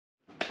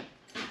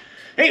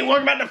Hey,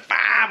 welcome back to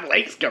Five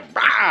Lakes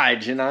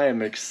Garage, and I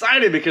am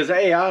excited because,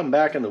 hey, I'm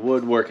back in the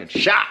woodworking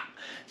shop.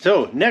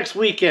 So, next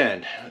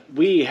weekend,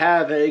 we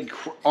have a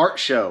art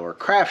show, or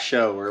craft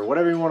show, or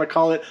whatever you want to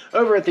call it,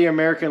 over at the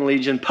American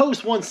Legion,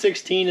 Post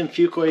 116 in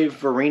Fuquay,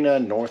 Varina,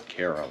 North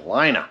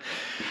Carolina.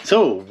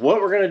 So,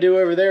 what we're going to do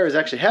over there is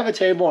actually have a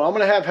table. I'm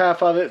going to have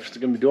half of it. It's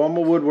going to be doing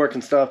my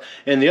woodworking stuff,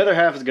 and the other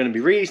half is going to be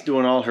Reese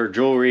doing all her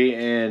jewelry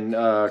and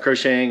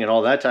crocheting and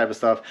all that type of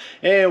stuff,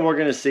 and we're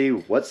going to see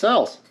what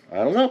sells. I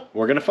don't know.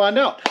 We're going to find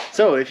out.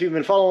 So if you've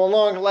been following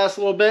along the last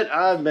little bit,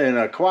 I've been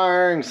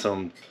acquiring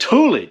some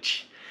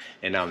toolage,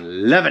 and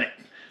I'm loving it.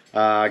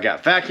 I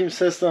got vacuum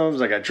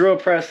systems, I got drill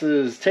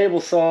presses,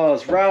 table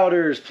saws,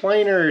 routers,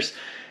 planers,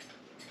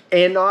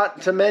 and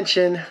not to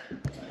mention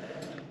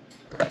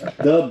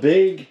the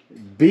big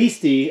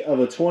beastie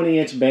of a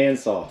 20-inch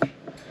bandsaw.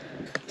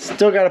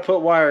 Still got to put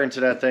wire into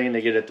that thing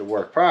to get it to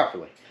work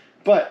properly.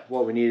 But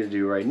what we need to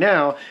do right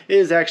now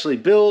is actually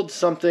build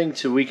something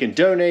so we can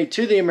donate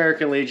to the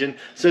American Legion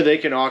so they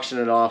can auction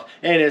it off,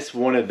 and it's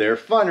one of their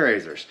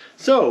fundraisers.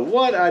 So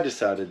what I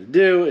decided to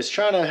do is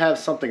try to have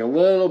something a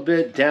little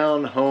bit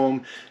down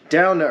home,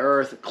 down to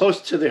earth,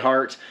 close to the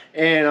heart,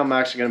 and I'm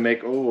actually going to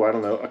make, I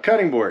don't know, a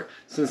cutting board,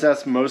 since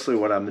that's mostly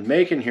what I've been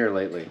making here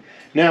lately.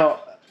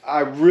 Now, I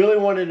really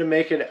wanted to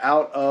make it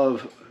out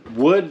of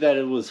wood that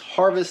it was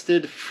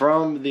harvested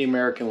from the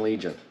American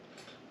Legion.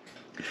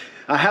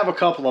 I have a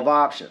couple of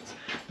options.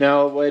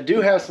 Now, I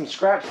do have some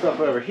scrap stuff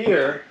over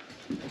here,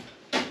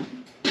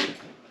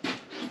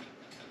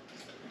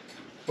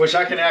 which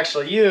I can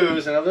actually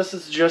use. Now, this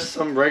is just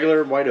some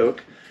regular white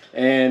oak,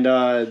 and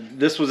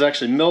this was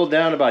actually milled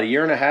down about 1.5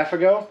 years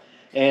ago,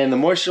 and the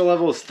moisture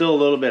level is still a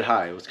little bit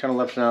high. It was kind of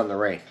left out in the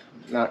rain.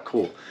 Not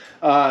cool.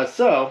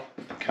 So,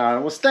 kind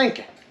of was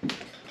thinking.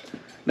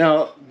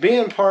 Now,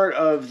 being part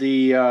of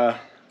the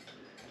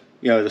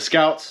the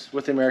Scouts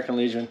with the American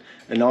Legion,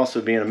 and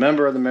also being a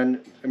member of the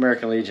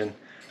American Legion.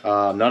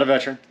 I'm not a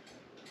veteran,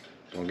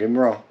 don't get me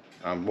wrong.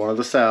 I'm one of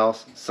the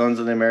SALs, Sons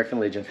of the American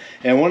Legion,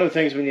 and one of the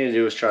things we need to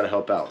do is try to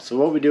help out. So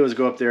what we do is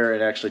go up there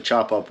and actually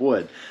chop up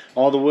wood.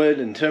 All the wood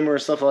and timber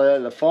and stuff like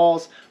that that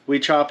falls, we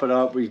chop it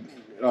up, we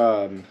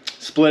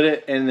split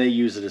it, and they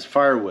use it as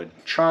firewood.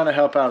 Trying to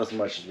help out as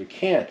much as we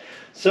can.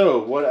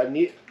 So what I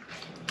need...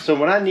 So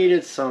when I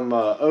needed some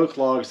oak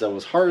logs that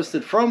was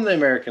harvested from the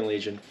American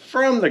Legion,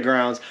 from the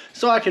grounds,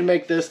 so I can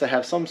make this to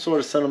have some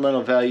sort of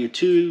sentimental value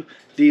to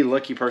the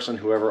lucky person,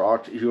 whoever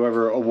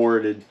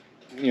awarded,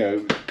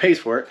 pays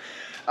for it,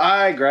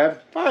 I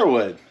grabbed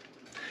firewood.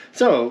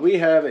 So we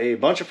have a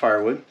bunch of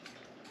firewood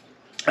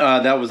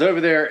that was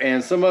over there,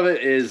 and some of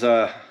it is,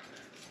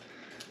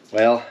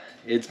 well,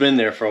 it's been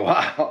there for a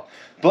while.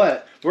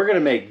 But we're going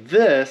to make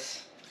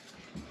this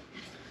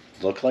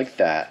look like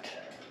that.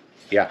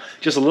 Yeah,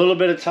 just a little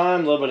bit of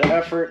time, a little bit of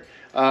effort.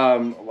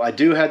 I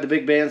do have the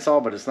big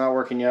bandsaw, but it's not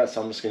working yet,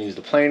 so I'm just going to use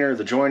the planer,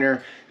 the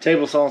joiner,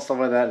 table saw, and stuff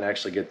like that, and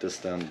actually get this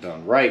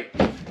done right.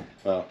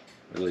 Well,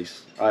 at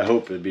least I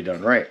hope it'd be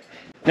done right.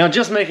 Now,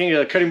 just making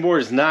a cutting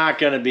board is not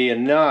going to be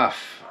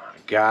enough. I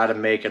got to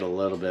make it a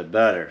little bit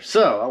better.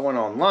 So I went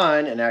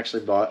online and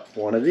actually bought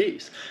one of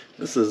these.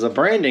 This is a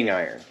branding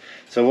iron.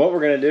 So what we're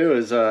going to do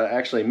is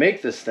actually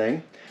make this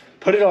thing,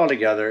 put it all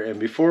together, and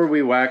before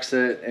we wax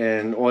it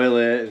and oil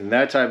it and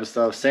that type of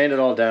stuff, sand it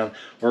all down,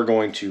 we're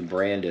going to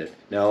brand it.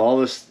 Now, all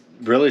this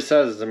really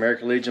says is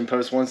American Legion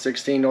Post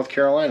 116, North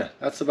Carolina.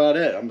 That's about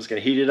it. I'm just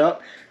going to heat it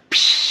up,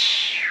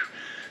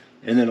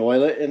 and then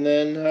oil it, and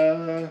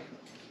then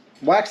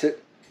wax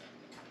it.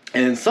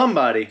 And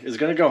somebody is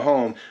going to go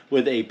home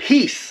with a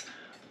piece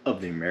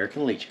of the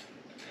American Legion.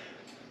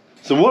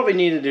 So what we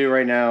need to do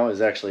right now is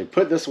actually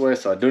put this away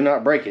so I do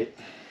not break it.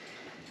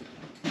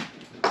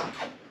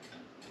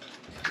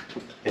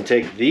 And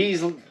take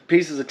these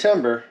pieces of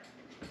timber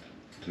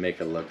and make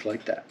it look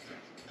like that.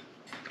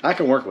 I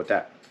can work with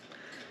that.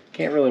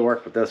 Can't really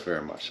work with this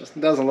very much. This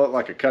doesn't look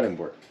like a cutting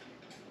board.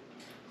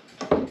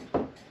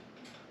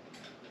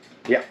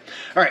 Yeah.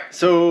 Alright,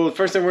 so the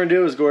first thing we're going to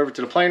do is go over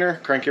to the planer,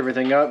 crank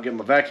everything up, get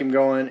my vacuum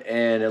going,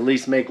 and at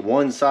least make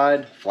one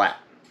side flat.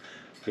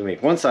 If we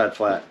make one side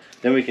flat,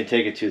 then we can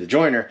take it to the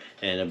joiner,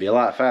 and it'll be a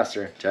lot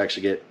faster to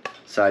actually get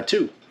side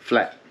 2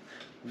 flat.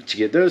 Once you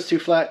get those 2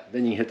 flat,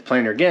 then you hit the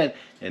planer again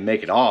and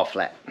make it all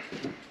flat.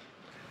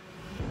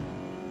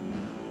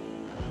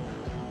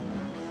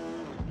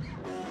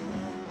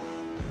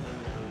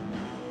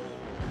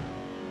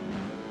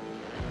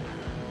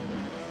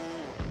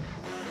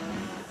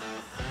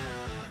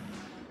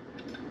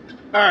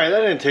 Alright,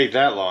 that didn't take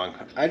that long.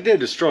 I did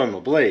destroy my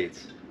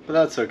blades, but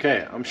that's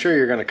okay. I'm sure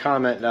you're going to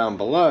comment down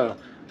below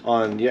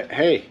on,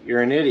 hey,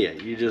 you're an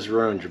idiot, you just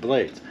ruined your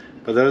blades.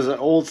 But those are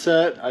old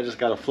set, I just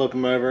got to flip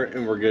them over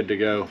and we're good to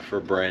go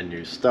for brand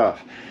new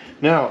stuff.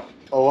 Now,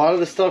 a lot of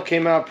the stuff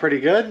came out pretty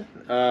good.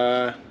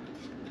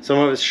 Some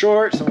of it's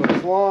short, some of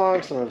it's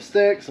long, some of it's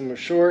thick, some of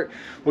it's short.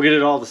 We'll get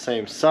it all the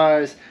same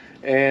size.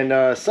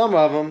 And some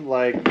of them,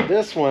 like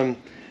this one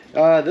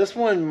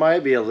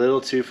might be a little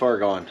too far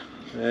gone.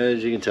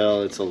 As you can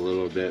tell, it's a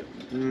little bit,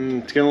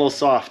 it's getting a little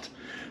soft.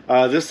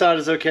 This side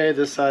is okay,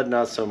 this side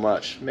not so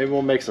much. Maybe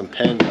we'll make some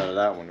pins out of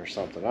that one or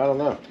something, I don't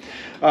know.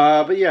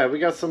 But yeah, we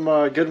got some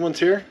good ones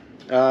here.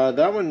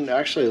 That one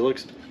actually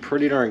looks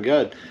pretty darn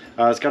good.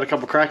 It's got a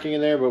couple cracking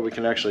in there, but we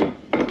can actually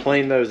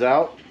plane those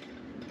out.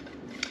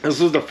 This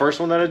was the first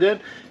one that I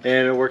did,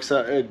 and it works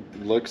out. It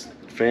looks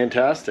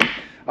fantastic.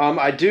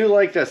 I do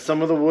like that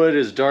some of the wood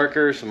is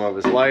darker, some of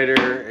it's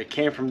lighter. It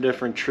came from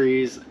different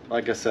trees.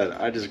 Like I said,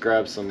 I just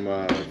grabbed some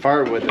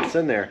firewood that's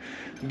in there.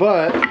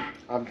 But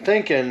I'm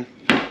thinking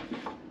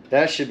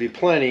that should be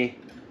plenty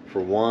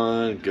for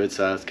one good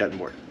sized cutting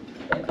board.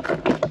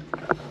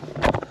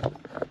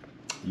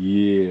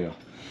 Yeah.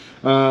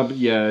 But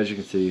yeah, as you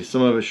can see,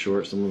 some of it's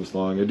short, some of it's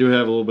long. I do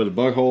have a little bit of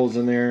bug holes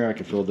in there. I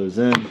can fill those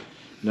in.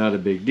 Not a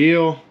big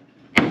deal.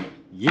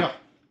 Yeah.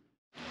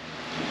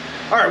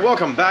 All right,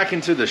 welcome back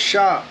into the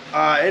shop.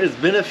 It has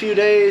been a few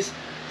days,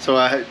 so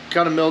I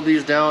kind of milled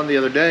these down the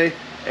other day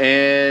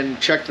and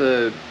checked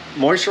the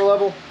moisture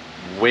level.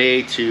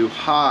 Way too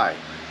high.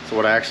 So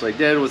what I actually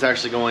did was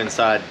actually go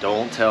inside.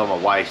 Don't tell my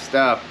wife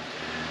Steph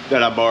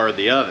that I borrowed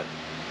the oven.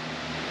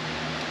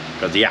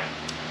 Because yeah,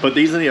 put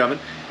these in the oven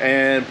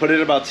and put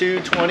it about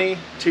 220,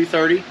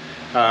 230.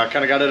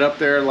 Kind of got it up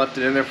there, left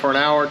it in there for an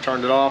hour,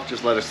 turned it off,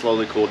 just let it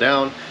slowly cool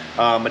down.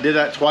 I did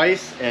that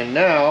twice, and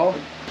now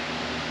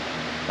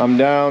I'm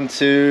down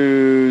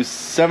to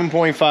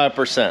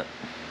 7.5%.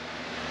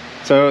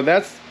 So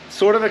that's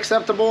sort of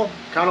acceptable.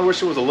 Kind of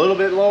wish it was a little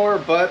bit lower,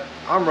 but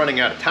I'm running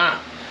out of time.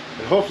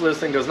 And hopefully this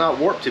thing does not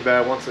warp too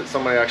bad once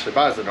somebody actually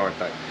buys the darn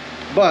thing.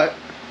 But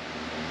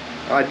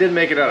I did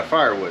make it out of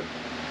firewood.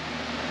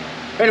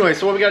 Anyway,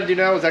 so what we got to do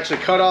now is actually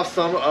cut off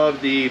some of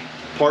the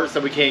parts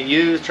that we can't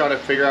use, try to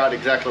figure out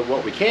exactly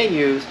what we can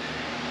use,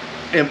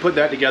 and put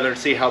that together and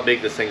see how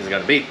big this thing is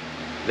going to be.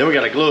 Then we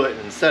got to glue it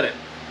and set it.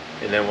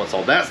 And then once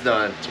all that's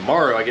done,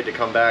 tomorrow I get to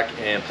come back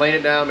and plane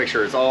it down, make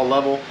sure it's all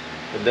level,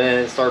 and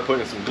then start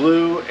putting some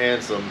glue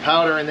and some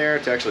powder in there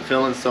to actually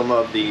fill in some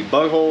of the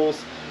bug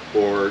holes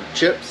or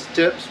chips,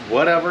 tips,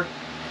 whatever.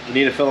 You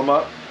need to fill them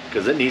up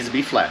because it needs to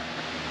be flat.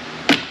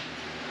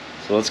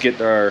 So let's get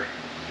our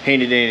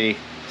handy dandy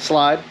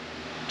slide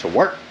to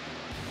work.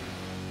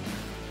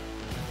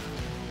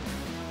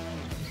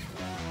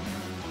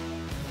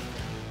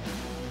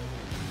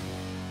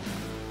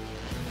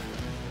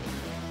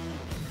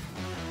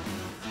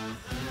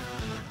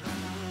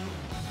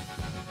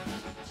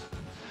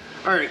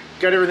 All right,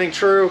 got everything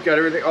true, got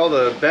everything, all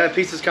the bad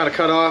pieces kind of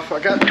cut off. I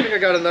think I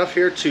got enough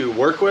here to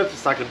work with.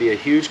 It's not going to be a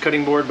huge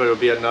cutting board, but it'll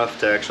be enough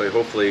to actually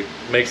hopefully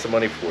make some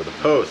money for the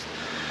post.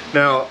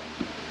 Now,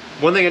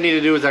 one thing I need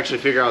to do is actually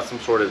figure out some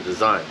sort of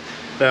design.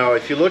 Now,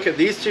 if you look at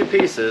these two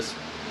pieces,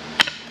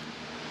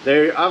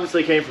 they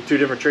obviously came from two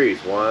different trees.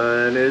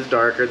 One is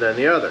darker than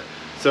the other.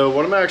 So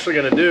what I'm actually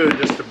going to do,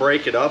 just to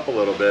break it up a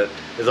little bit,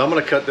 is I'm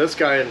going to cut this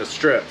guy into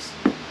strips.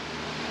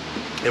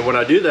 And when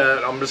I do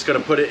that, I'm just going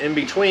to put it in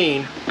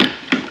between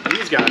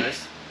these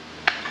guys.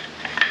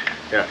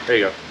 Yeah, there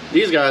you go.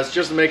 These guys,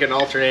 just to make an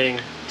alternating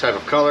type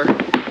of color,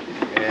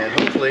 and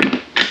hopefully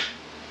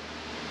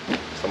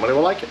somebody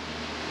will like it.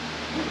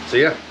 So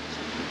yeah,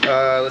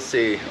 let's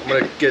see. I'm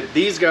gonna get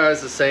these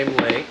guys the same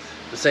length,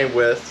 the same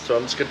width. So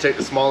I'm just gonna take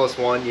the smallest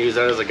one, use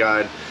that as a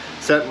guide,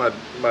 set my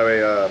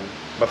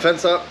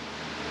fence up,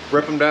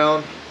 rip them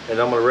down, and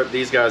I'm gonna rip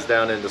these guys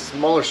down into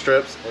smaller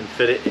strips and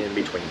fit it in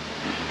between.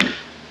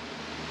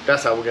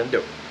 That's how we're gonna do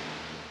it.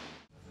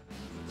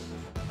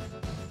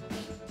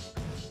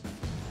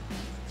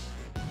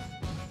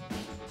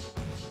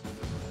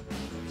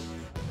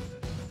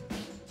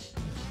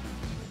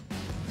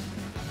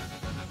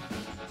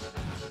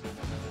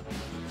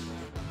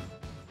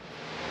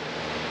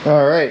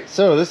 Alright,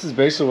 so this is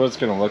basically what it's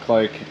going to look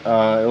like.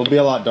 It'll be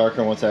a lot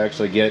darker once I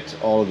actually get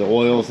all of the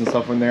oils and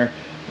stuff in there.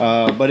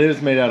 But it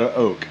is made out of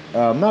oak.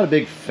 I'm not a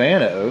big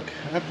fan of oak,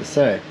 I have to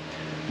say.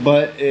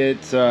 But it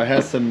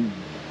has some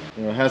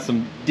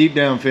deep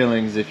down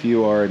feelings if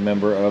you are a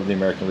member of the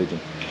American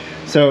Legion.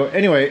 So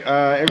anyway,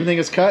 everything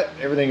is cut,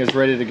 everything is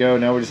ready to go.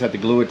 Now we just have to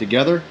glue it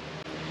together.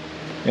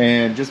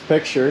 And just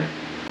picture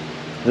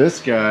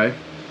this guy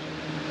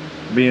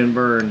being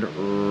burned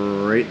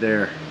right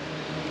there.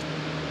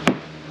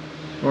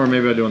 Or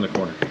maybe I'll do in the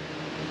corner.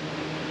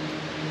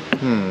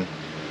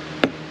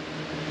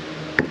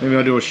 Maybe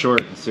I'll do a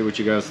short and see what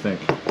you guys think.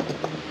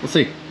 We'll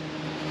see.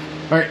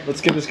 Alright, let's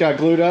get this guy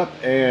glued up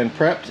and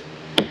prepped.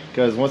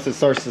 Because once it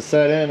starts to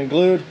set in and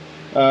glued,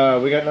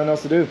 we got nothing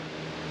else to do.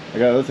 I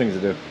got other things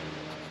to do.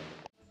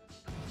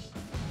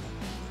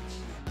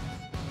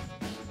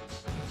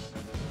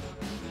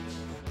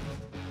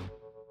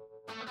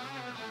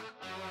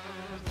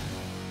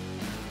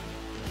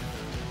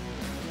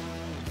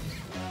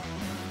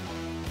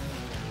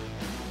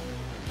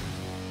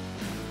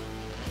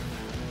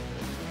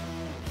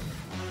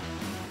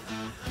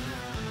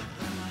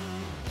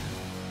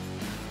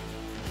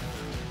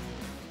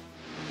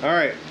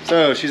 Alright,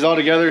 so she's all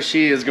together.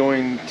 She is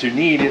going to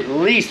need at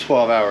least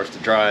 12 hours to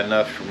dry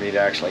enough for me to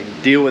actually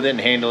deal with it and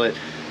handle it.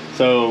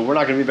 So we're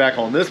not going to be back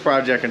on this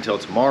project until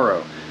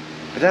tomorrow.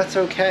 But that's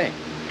okay,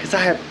 because I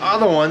have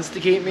other ones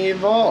to keep me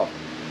involved.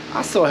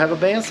 I still have a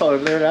bandsaw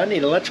over there that I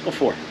need electrical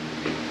for.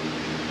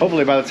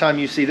 Hopefully by the time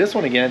you see this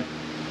one again,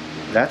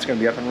 that's going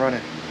to be up and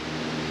running.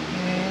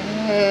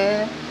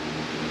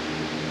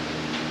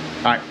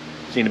 Alright,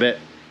 see you in a bit.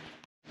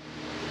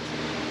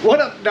 What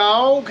up,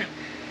 dog?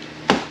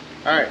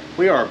 Alright,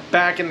 we are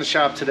back in the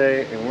shop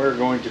today, and we're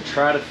going to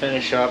try to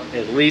finish up,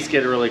 at least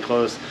get really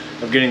close,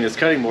 of getting this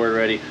cutting board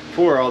ready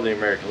for all the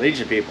American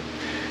Legion people.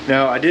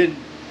 Now, I did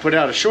put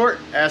out a short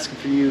asking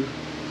for you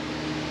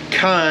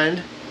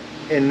kind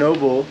and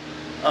noble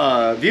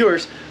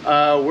viewers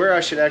where I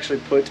should actually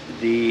put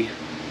the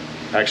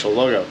actual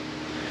logo.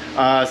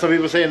 Some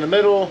people say in the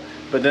middle,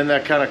 but then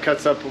that kind of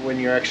cuts up when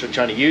you're actually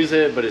trying to use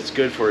it, but it's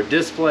good for a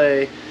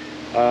display.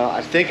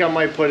 I think I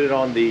might put it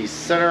on the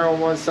center on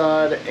one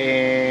side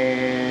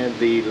and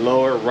the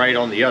lower right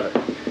on the other.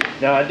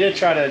 Now I did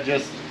try to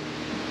just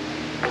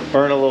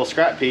burn a little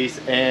scrap piece,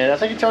 and I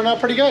think it turned out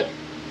pretty good.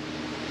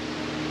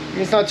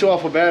 It's not too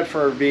awful bad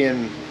for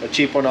being a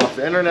cheap one off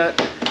the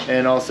internet,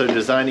 and also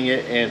designing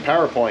it in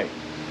PowerPoint.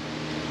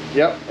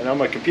 Yep, and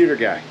I'm a computer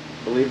guy,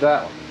 believe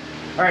that one.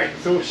 Alright,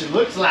 so what she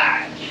looks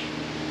like.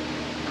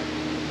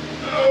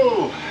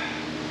 Oh,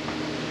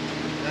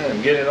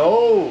 I'm getting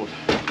old.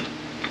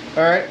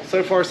 Alright,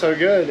 so far so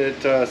good.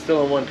 It's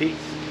still in one piece.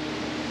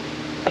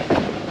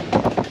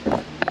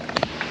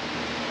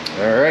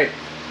 Alright,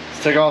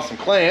 let's take off some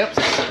clamps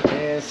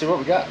and see what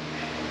we got.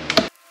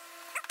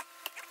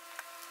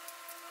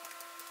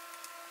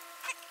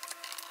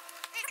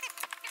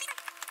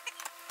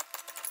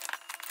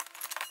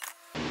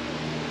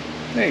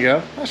 There you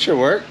go, that should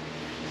work.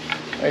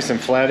 Nice and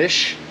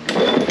flattish.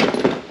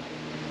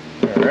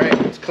 Alright,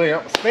 let's clean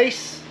up the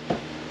space.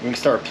 We can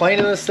start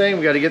planing this thing.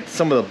 We got to get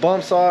some of the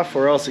bumps off,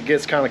 or else it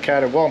gets kind of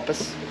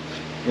cattywampus.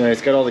 You know,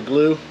 it's got all the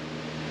glue.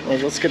 Well,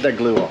 let's get that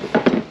glue off.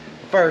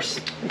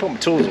 First, let me put my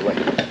tools away.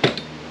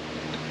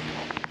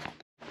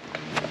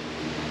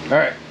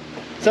 Alright,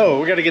 so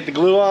we got to get the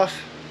glue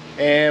off,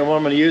 and what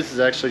I'm going to use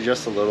is actually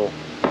just a little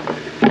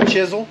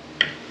chisel.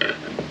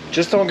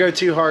 Just don't go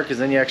too hard, because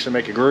then you actually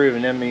make a groove,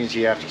 and that means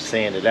you have to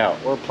sand it out,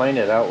 or plane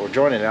it out, or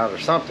join it out, or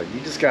something. You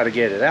just got to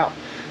get it out.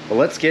 But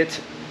let's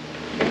get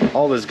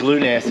all this glue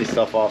nasty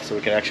stuff off so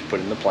we can actually put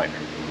it in the planer.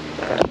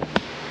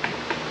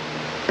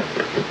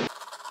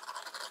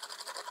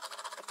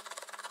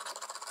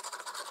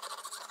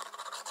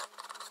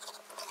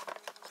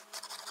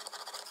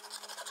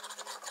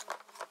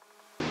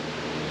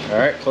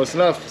 Alright, close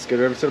enough. Let's get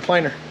it over to the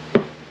planer.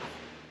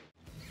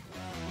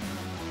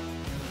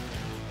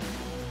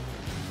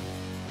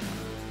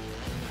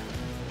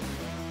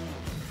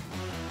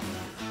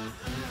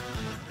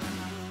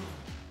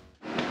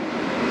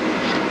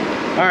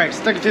 Alright,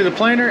 stuck it through the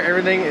planer.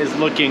 Everything is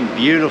looking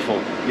beautiful.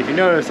 If you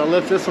notice, I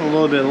left this one a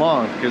little bit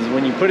long, because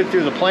when you put it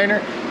through the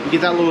planer, you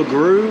get that little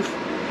groove.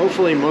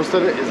 Hopefully most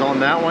of it is on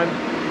that one.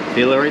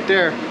 Feel it right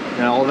there.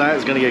 And all that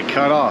is going to get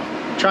cut off.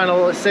 I'm trying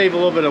to save a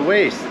little bit of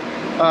waste.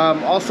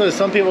 Also,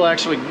 some people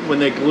actually, when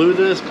they glue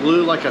this,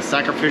 glue like a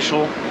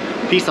sacrificial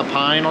piece of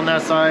pine on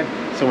that side.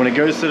 So when it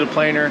goes to the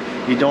planer,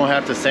 you don't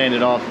have to sand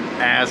it off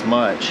as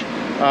much.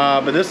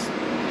 But this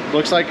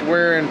looks like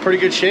we're in pretty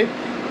good shape.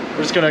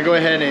 We're just gonna go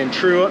ahead and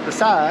true up the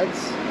sides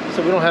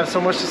so we don't have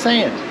so much to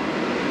sand.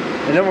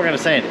 And then we're gonna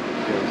sand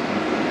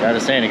it. Gotta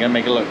sand it, gotta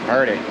make it look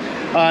pretty.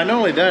 Not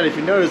only that, if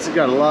you notice, it's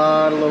got a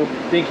lot of little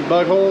dinky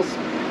bug holes.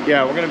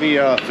 Yeah, we're gonna be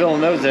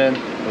filling those in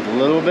with a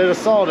little bit of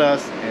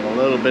sawdust and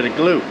a little bit of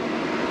glue.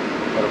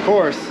 But of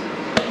course,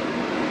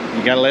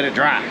 you gotta let it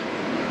dry.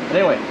 But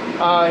anyway,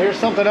 here's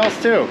something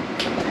else too.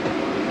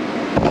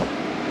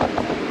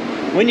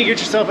 When you get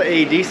yourself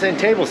a decent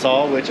table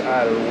saw, which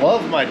I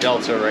love my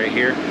Delta right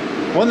here,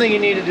 one thing you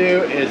need to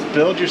do is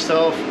build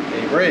yourself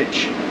a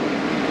bridge.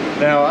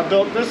 Now, I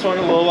built this one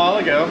a little while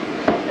ago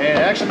and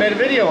actually made a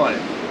video on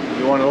it. If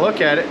you want to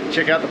look at it,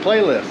 check out the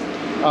playlist.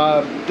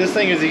 This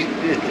thing is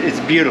it's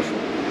beautiful,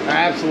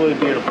 absolutely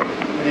beautiful.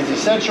 It is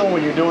essential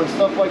when you're doing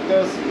stuff like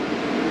this.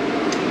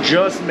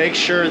 Just make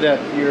sure that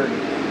your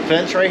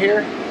fence right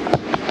here,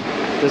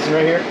 this one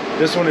right here,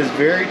 this one is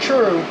very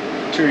true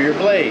to your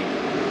blade.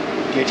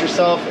 Get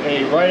yourself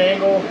a right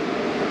angle.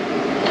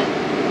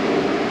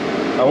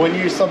 I wouldn't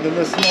use something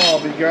this small,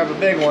 but you grab a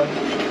big one.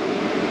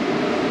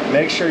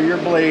 Make sure your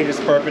blade is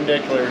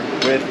perpendicular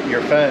with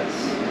your fence.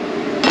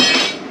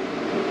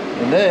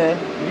 And then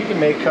you can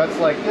make cuts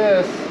like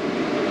this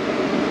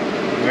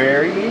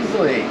very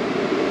easily.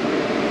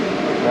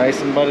 Nice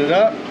and butted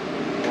up.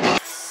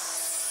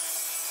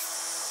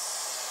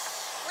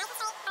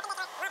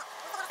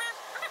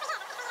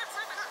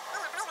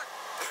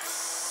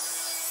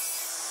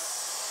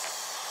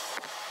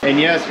 And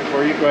yes,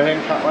 before you go ahead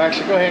and well,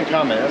 actually go ahead and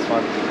comment, that's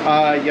fine.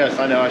 Yes,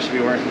 I know I should be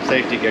wearing some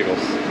safety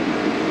goggles.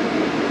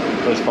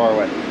 Goes far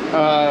away.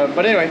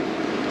 But anyway,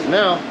 so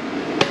now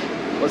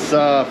let's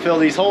fill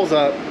these holes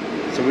up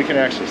so we can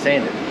actually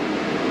sand it.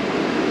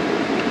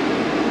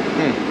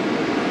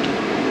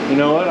 You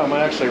know what? I'm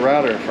gonna actually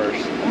router it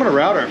first. I'm gonna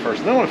router it first,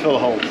 and then I'm gonna fill the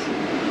holes,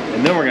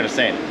 and then we're gonna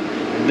sand it,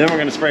 and then we're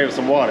gonna spray it with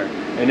some water,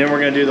 and then we're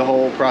gonna do the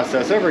whole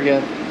process over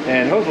again,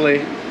 and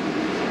hopefully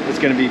it's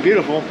gonna be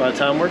beautiful by the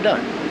time we're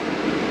done.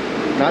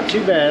 Not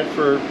too bad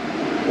for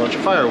a bunch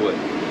of firewood.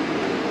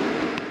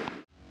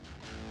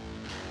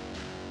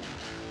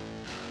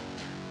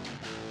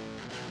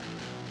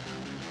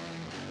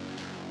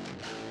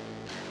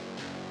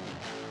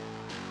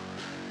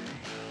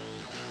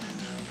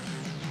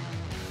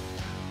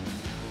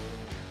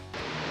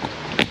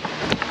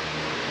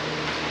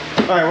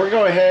 All right, we're going to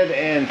go ahead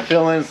and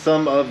fill in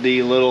some of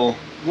the little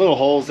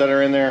holes that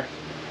are in there.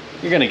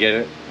 You're going to get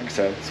it. Like I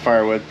said, it's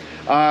firewood.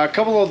 A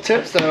couple little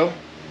tips though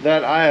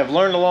that I have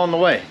learned along the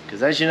way,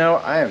 because as you know,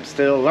 I am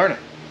still learning.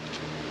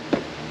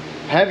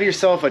 Have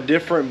yourself a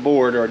different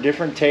board or a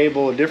different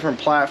table, a different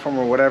platform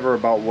or whatever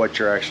about what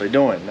you're actually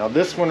doing. Now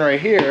this one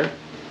right here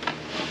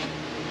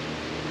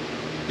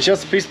is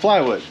just a piece of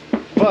plywood,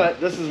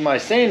 but this is my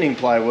sanding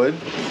plywood,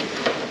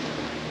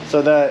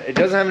 so that it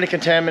doesn't have any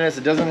contaminants,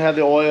 it doesn't have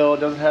the oil,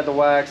 it doesn't have the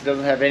wax, it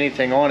doesn't have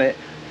anything on it,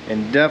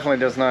 and definitely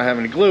does not have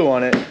any glue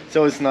on it,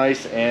 so it's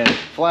nice and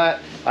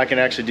flat. I can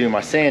actually do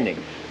my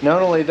sanding.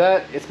 Not only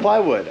that, it's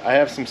plywood. I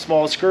have some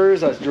small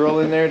screws I drill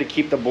in there to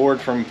keep the board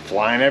from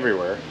flying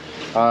everywhere.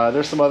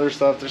 There's some other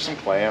stuff, there's some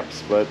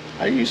clamps, but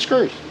I use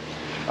screws.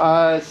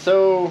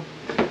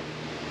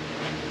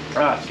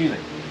 Excuse me.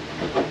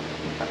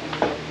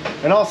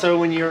 And also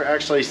when you're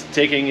actually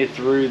taking it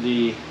through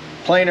the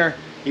planer,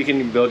 you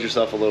can build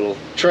yourself a little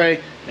tray,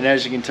 and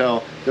as you can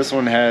tell, this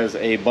one has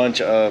a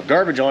bunch of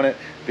garbage on it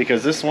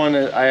because this one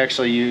I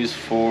actually use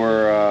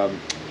for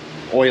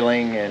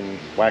oiling and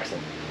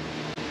waxing.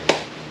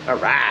 All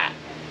right,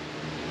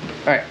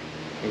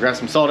 we'll grab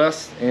some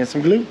sawdust and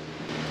some glue.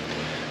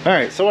 All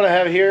right, so what I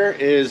have here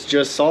is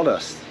just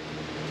sawdust.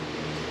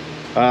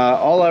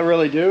 All I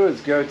really do is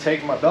go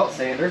take my belt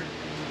sander,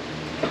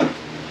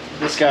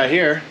 this guy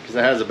here, because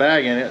it has a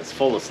bag in it, it's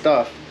full of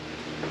stuff,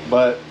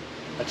 but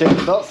I take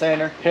the belt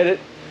sander, hit it.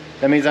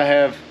 That means I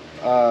have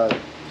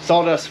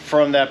sawdust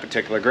from that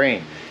particular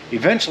grain.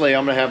 Eventually,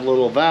 I'm gonna have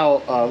little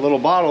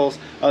bottles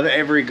of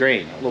every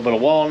grain. A little bit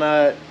of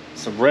walnut,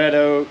 some red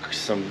oak,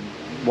 some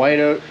white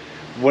oak,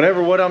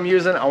 whatever wood I'm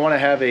using. I want to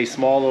have a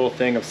small little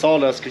thing of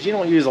sawdust because you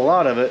don't use a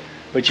lot of it,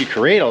 but you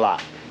create a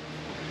lot.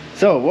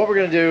 So what we're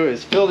gonna do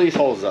is fill these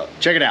holes up.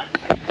 Check it out.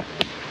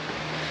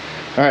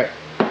 All right,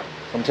 I'm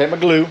gonna take my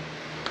glue.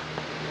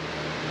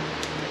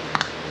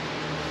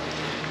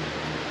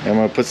 I'm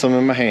gonna put some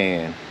in my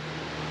hand.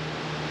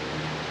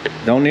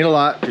 Don't need a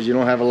lot because you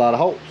don't have a lot of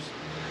holes.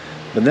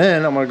 But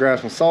then I'm gonna grab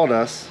some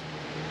sawdust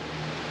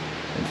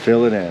and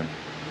fill it in.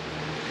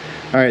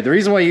 All right, the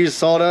reason why I use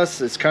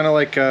sawdust, it's kind of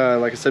like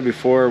I said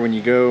before, when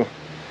you go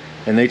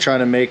and they try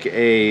to make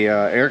a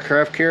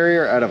aircraft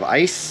carrier out of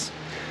ice.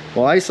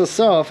 Well, ice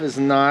itself is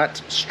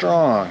not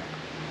strong.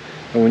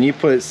 But when you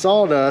put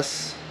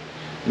sawdust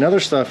and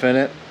other stuff in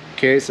it,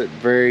 okay, it's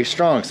very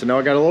strong. So now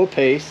I got a little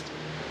paste.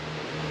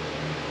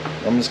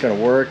 I'm just gonna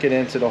work it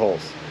into the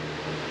holes.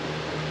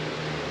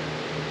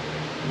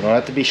 You don't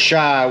have to be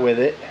shy with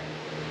it.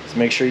 Just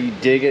make sure you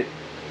dig it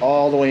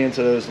all the way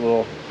into those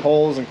little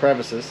holes and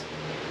crevices.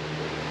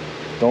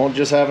 Don't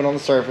just have it on the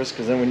surface,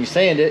 because then when you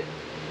sand it,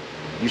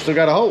 you still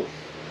got a hole.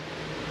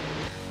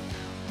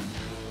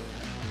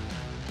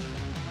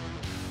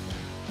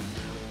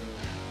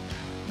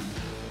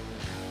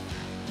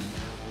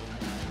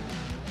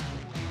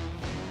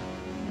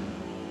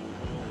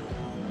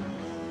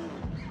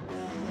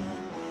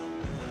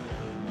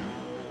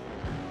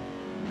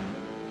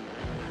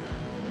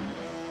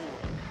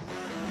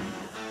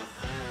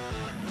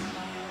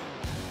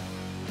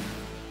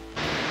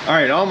 All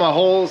right, all my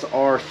holes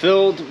are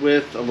filled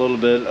with a little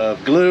bit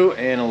of glue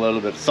and a little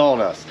bit of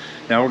sawdust.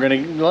 Now we're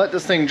gonna let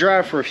this thing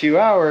dry for a few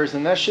hours,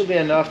 and that should be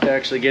enough to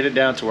actually get it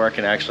down to where I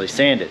can actually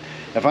sand it.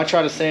 If I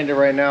try to sand it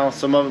right now,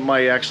 some of it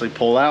might actually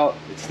pull out.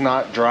 It's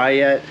not dry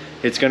yet.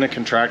 It's gonna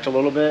contract a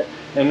little bit.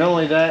 And not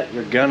only that,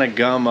 you're gonna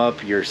gum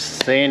up your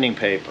sanding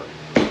paper.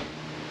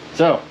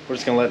 So we're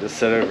just gonna let this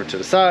sit over to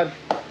the side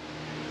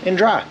and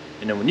dry.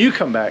 And then when you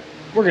come back,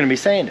 we're gonna be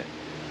sanding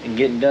and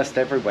getting dust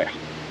everywhere.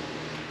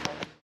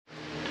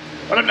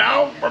 What up,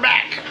 dog? We're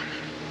back.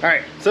 All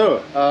right,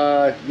 so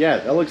yeah,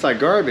 that looks like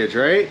garbage,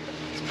 right?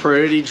 It's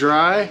pretty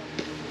dry.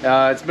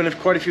 It's been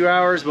quite a few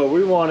hours, but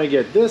we want to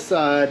get this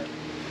side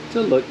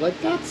to look like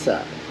that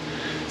side.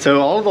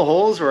 So all of the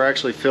holes were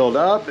actually filled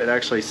up. It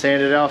actually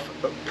sanded off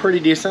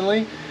pretty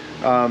decently.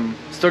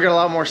 Still got a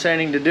lot more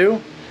sanding to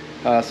do.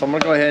 So I'm gonna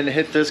go ahead and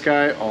hit this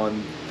guy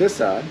on this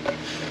side.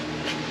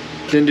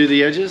 Then do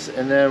the edges,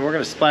 and then we're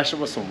gonna splash it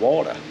with some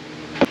water.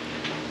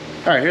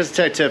 All right, here's a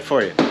tech tip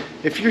for you.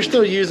 If you're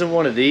still using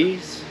one of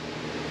these,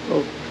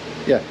 well,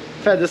 yeah,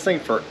 I've had this thing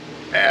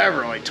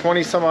forever, like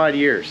 20 some odd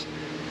years.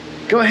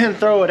 Go ahead and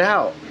throw it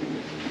out.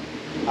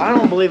 I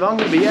don't believe I'm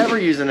gonna be ever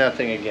using that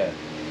thing again,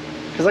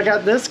 because I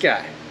got this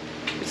guy.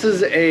 This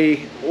is a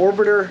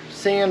orbiter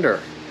sander.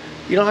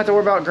 You don't have to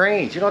worry about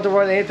grains. You don't have to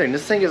worry about anything.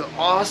 This thing is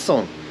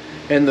awesome.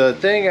 And the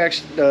thing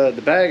actually,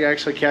 the bag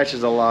actually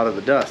catches a lot of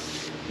the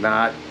dust.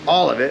 Not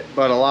all of it,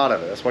 but a lot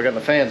of it. That's why I got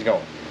the fans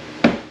going.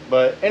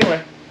 But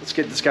anyway, let's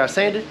get this guy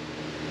sanded.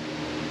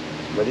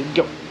 Ready to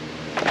go.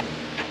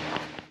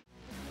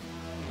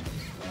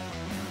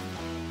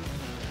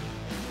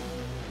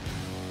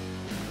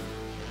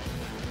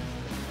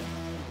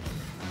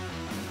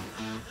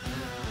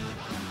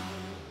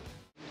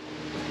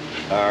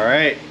 All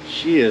right,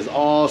 she is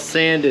all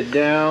sanded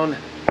down,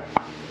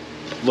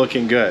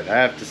 looking good, I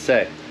have to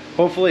say.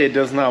 Hopefully it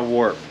does not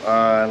warp.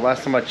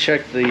 Last time I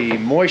checked, the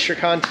moisture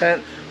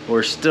content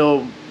were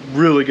still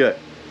really good,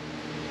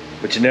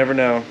 but you never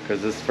know,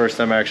 because this is the first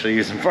time actually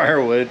using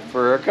firewood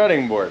for a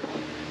cutting board.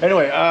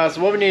 Anyway,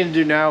 so what we need to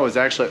do now is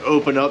actually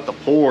open up the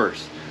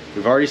pores.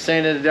 We've already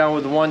sanded it down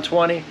with the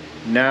 120.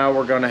 Now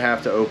we're going to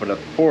have to open up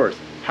the pores.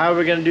 How are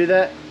we going to do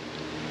that?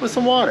 With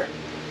some water.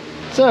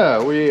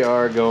 So we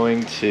are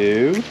going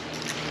to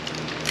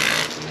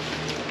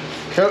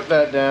coat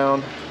that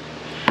down,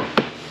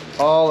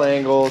 all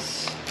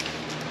angles,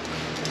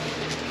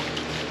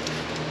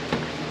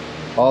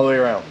 all the way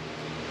around.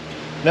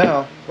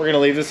 Now we're going to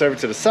leave this over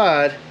to the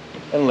side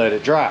and let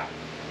it dry.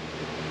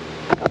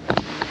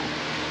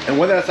 And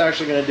what that's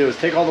actually going to do is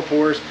take all the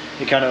pores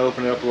and kind of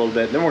open it up a little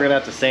bit. Then we're going to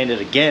have to sand it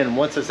again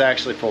once it's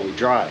actually fully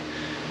dry.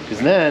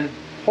 Because then,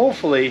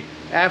 hopefully,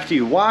 after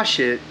you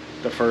wash it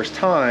the first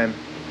time,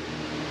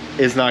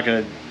 it's not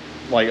going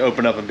to like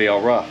open up and be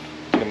all rough.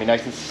 It's going to be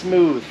nice and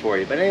smooth for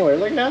you. But anyway,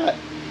 look at that.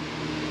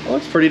 It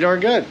looks pretty darn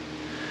good.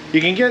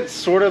 You can get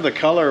sort of the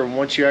color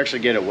once you actually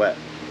get it wet.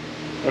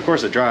 Of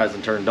course, it dries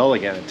and turns dull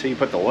again until you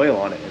put the oil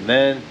on it, and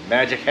then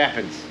magic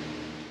happens.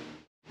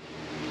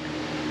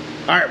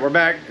 All right, we're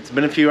back. It's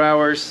been a few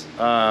hours.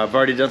 I've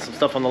already done some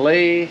stuff on the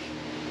lathe,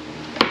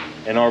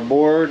 and our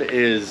board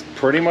is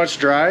pretty much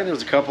dry.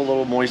 There's a couple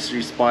little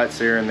moisture spots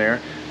here and there,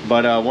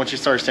 but once you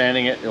start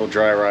sanding it, it'll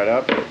dry right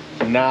up.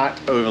 Not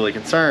overly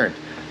concerned.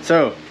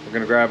 So we're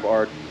gonna grab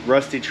our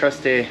rusty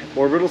trusty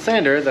orbital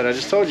sander that I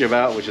just told you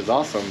about, which is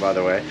awesome, by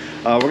the way.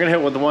 We're gonna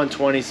hit with the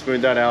 120,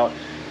 smooth that out.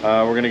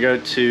 We're gonna go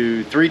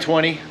to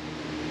 220,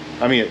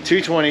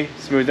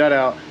 smooth that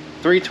out.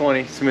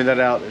 320, smooth that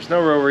out. There's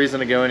no real reason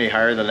to go any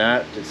higher than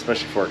that,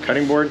 especially for a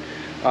cutting board.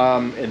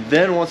 And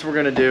then once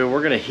we're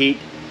gonna heat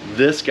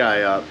this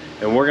guy up,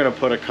 and we're gonna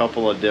put a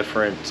couple of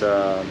different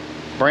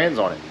brands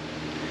on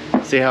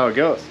it. See how it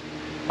goes.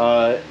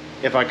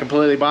 If I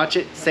completely botch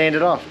it, sand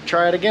it off,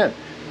 try it again.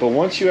 But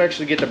once you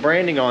actually get the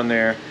branding on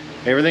there,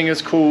 everything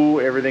is cool,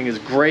 everything is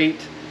great.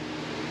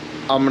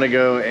 I'm gonna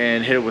go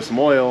and hit it with some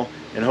oil,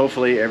 and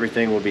hopefully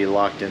everything will be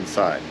locked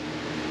inside.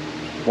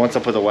 Once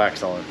I put the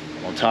wax on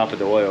top of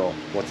the oil,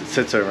 once it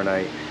sits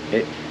overnight.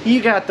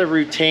 You got the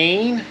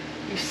routine.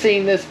 You've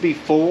seen this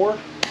before.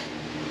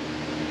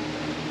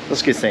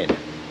 Let's get sanded.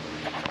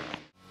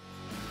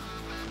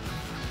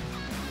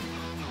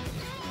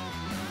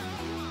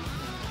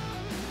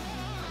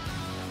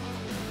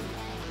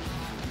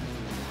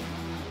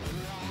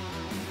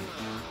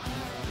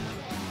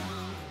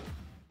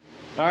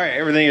 All right,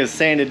 everything is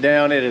sanded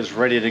down. It is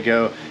ready to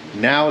go.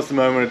 Now is the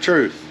moment of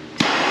truth.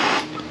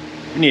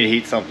 We need to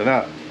heat something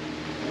up.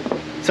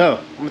 So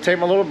I'm gonna take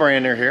my little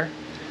brander here.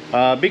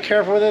 Be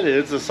careful with it.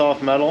 It's a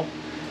soft metal.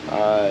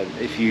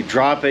 If you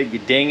drop it, you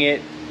ding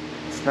it,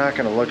 it's not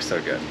gonna look so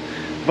good.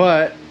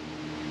 But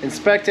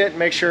inspect it,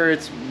 make sure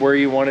it's where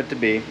you want it to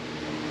be.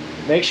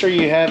 Make sure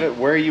you have it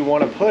where you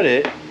want to put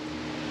it.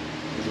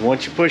 Because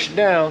once you push it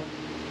down,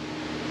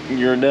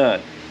 you're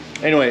done.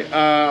 Anyway,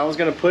 I was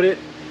gonna put it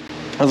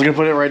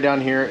right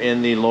down here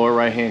in the lower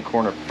right hand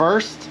corner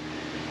first.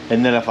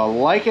 And then if I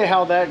like it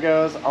how that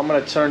goes, I'm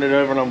gonna turn it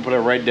over and I'm gonna put it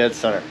right dead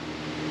center,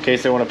 in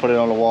case they want to put it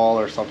on the wall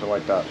or something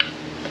like that.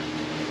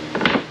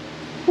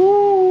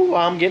 Ooh,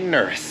 I'm getting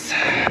nervous.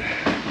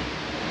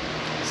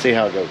 See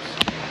how it goes.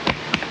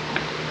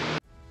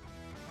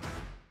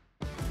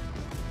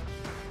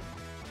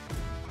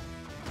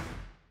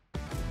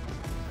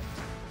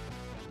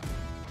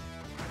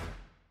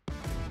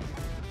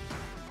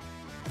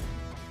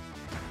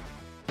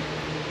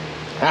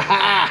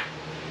 Ha-ha!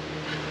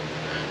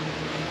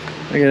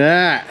 Look at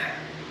that.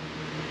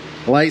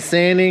 Light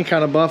sanding,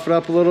 kind of buff it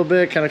up a little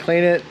bit, kind of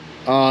clean it.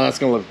 Oh, that's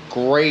gonna look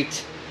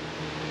great.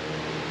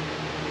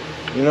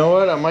 You know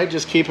what? I might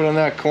just keep it in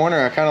that corner.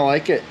 I kind of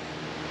like it.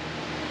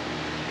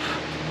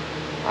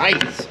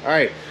 Nice. All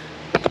right.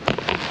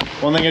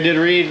 One thing I did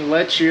read,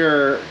 let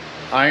your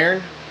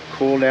iron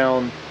cool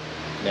down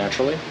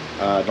naturally.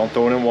 Don't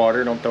throw it in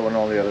water. Don't throw it in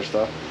all the other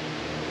stuff.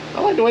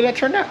 I like the way that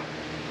turned out.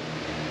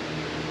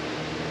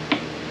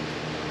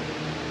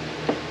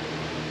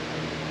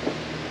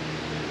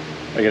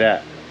 Look at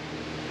that.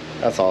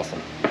 That's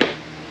awesome.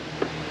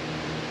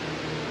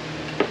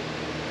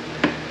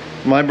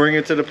 Might bring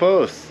it to the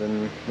post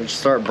and we'll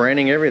just start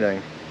branding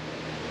everything.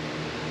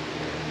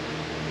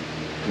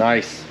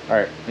 Nice. All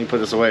right, let me put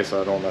this away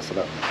so I don't mess it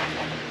up.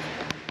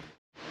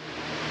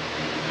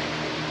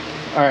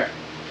 All right,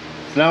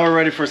 so now we're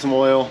ready for some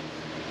oil.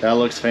 That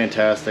looks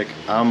fantastic.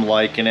 I'm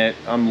liking it.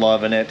 I'm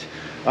loving it.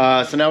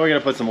 So now we're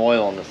gonna put some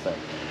oil on this thing.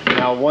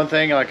 Now, one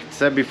thing, like I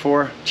said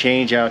before,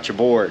 change out your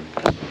board.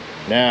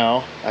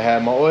 Now, I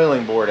have my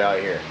oiling board out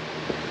here.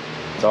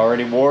 It's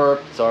already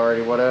warped, it's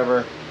already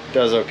whatever.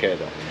 Does okay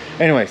though.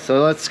 Anyway,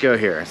 so let's go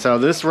here. So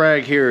this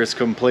rag here is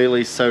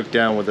completely soaked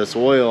down with this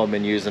oil. I've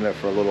been using it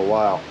for a little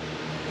while.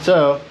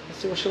 So, let's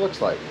see what she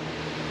looks like.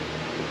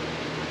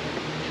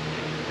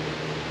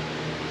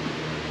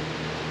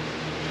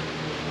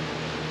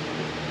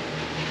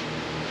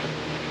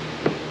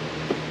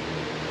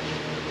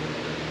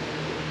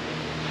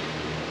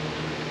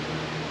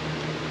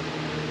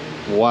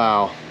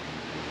 Wow.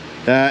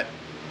 That,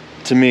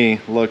 to me,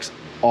 looks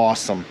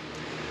awesome.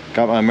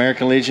 Got my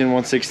American Legion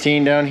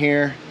 116 down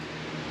here.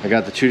 I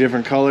got the 2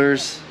 different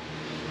colors.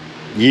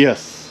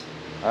 Yes,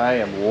 I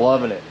am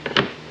loving it.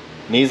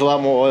 Needs a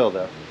lot more oil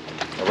though.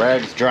 The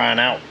rag's drying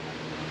out.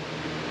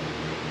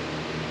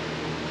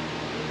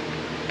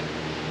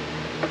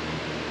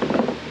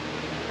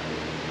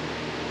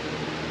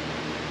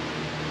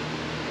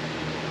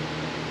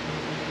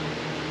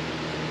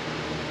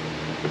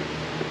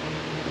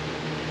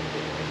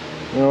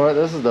 You know what,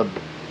 this is the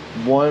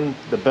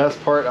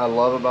best part I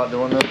love about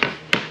doing this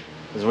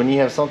is when you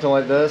have something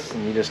like this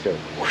and you just go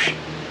whoosh.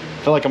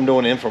 I feel like I'm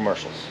doing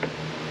infomercials.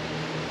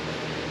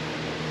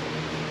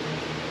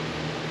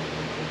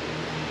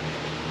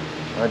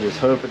 I just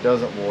hope it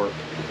doesn't work.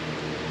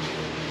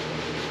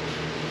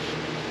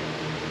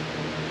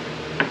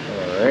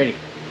 Alrighty.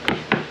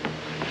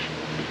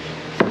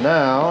 So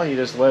now you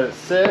just let it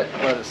sit,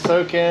 let it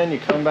soak in. You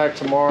come back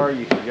tomorrow,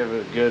 you can give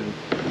it a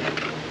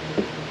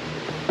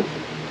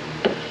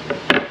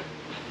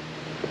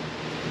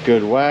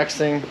good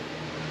waxing.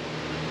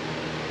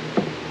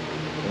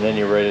 And then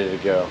you're ready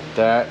to go.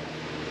 That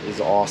is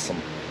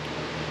awesome.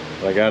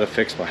 But I gotta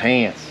fix my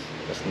hands.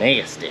 That's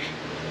nasty.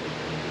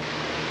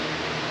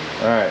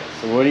 Alright,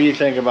 so what do you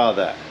think about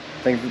that?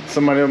 Think that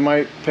somebody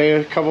might pay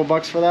a couple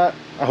bucks for that?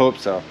 I hope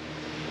so.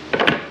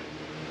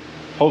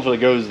 Hopefully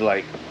it goes to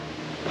like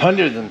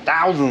hundreds and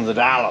thousands of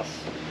dollars.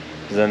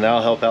 Because then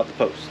that'll help out the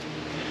post.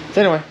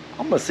 So anyway,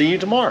 I'm gonna see you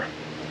tomorrow.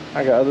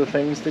 I got other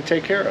things to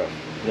take care of.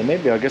 Then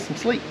maybe I'll get some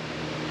sleep.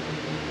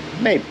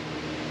 Maybe.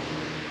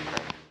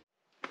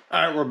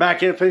 Alright, we're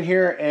back up in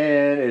here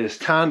and it is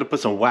time to put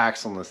some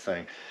wax on this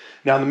thing.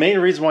 Now the main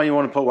reason why you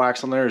want to put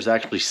wax on there is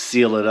actually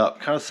seal it up.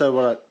 Kind of sort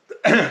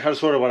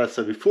of what I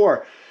said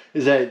before,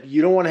 is that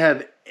you don't want to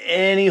have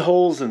any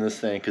holes in this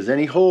thing, because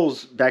any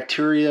holes,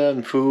 bacteria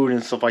and food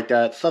and stuff like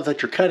that, stuff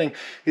that you're cutting,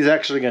 is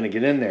actually going to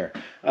get in there.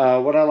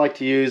 What I like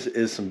to use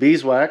is some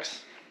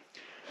beeswax.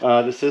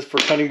 This is for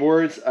cutting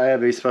boards. I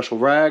have a special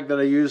rag that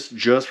I use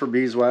just for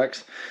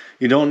beeswax.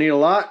 You don't need a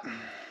lot,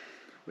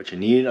 but you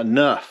need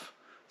enough.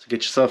 So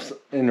get yourself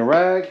in the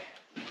rag.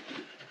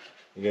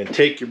 You're going to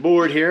take your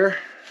board here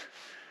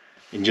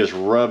and just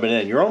rub it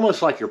in. You're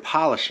almost like you're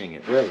polishing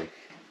it, really.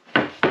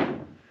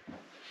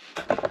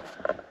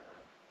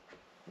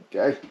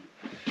 Okay.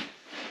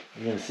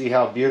 You're going to see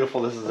how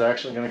beautiful this is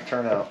actually going to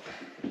turn out.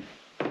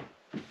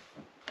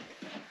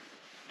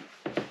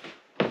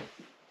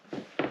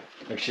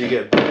 Make sure you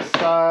get both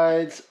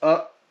sides,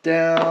 up,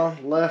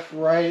 down, left,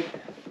 right,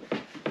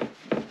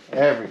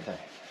 everything.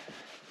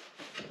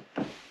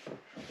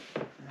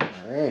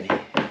 Alrighty.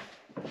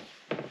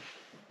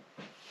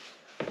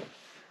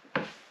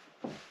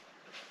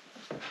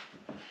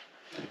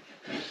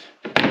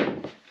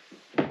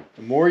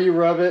 The more you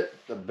rub it,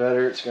 the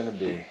better it's going to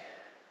be.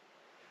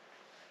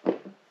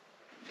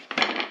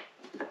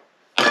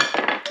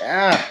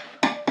 Ah.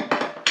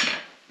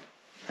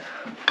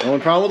 The only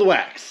problem with the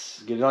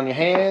wax, get it on your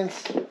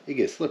hands, it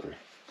gets slippery.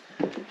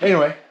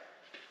 Anyway,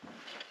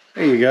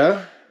 there you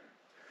go.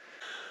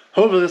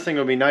 Hopefully this thing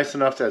will be nice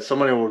enough that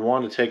somebody would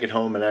want to take it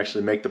home and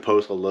actually make the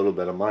post a little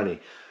bit of money.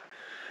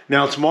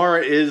 Now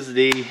tomorrow is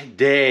the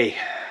day,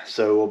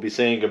 so we'll be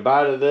saying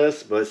goodbye to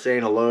this, but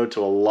saying hello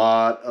to a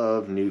lot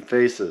of new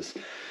faces.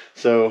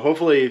 So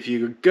hopefully if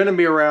you're going to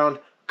be around,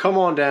 come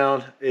on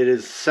down. It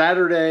is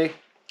Saturday,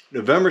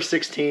 November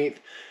 16th.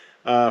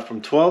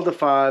 From 12 to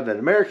 5 at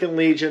American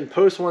Legion,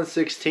 Post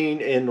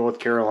 116 in North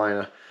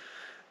Carolina,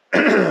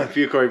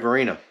 Firewood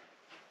Arena.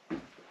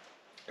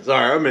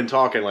 Sorry, I've been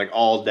talking like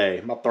all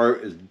day. My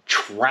throat is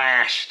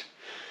trashed.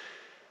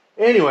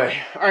 Anyway,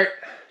 alright,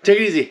 take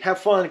it easy. Have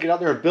fun. Get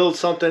out there and build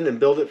something and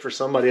build it for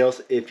somebody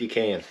else if you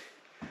can.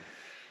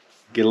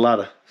 Get a lot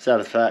of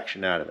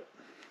satisfaction out of it.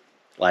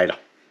 Later.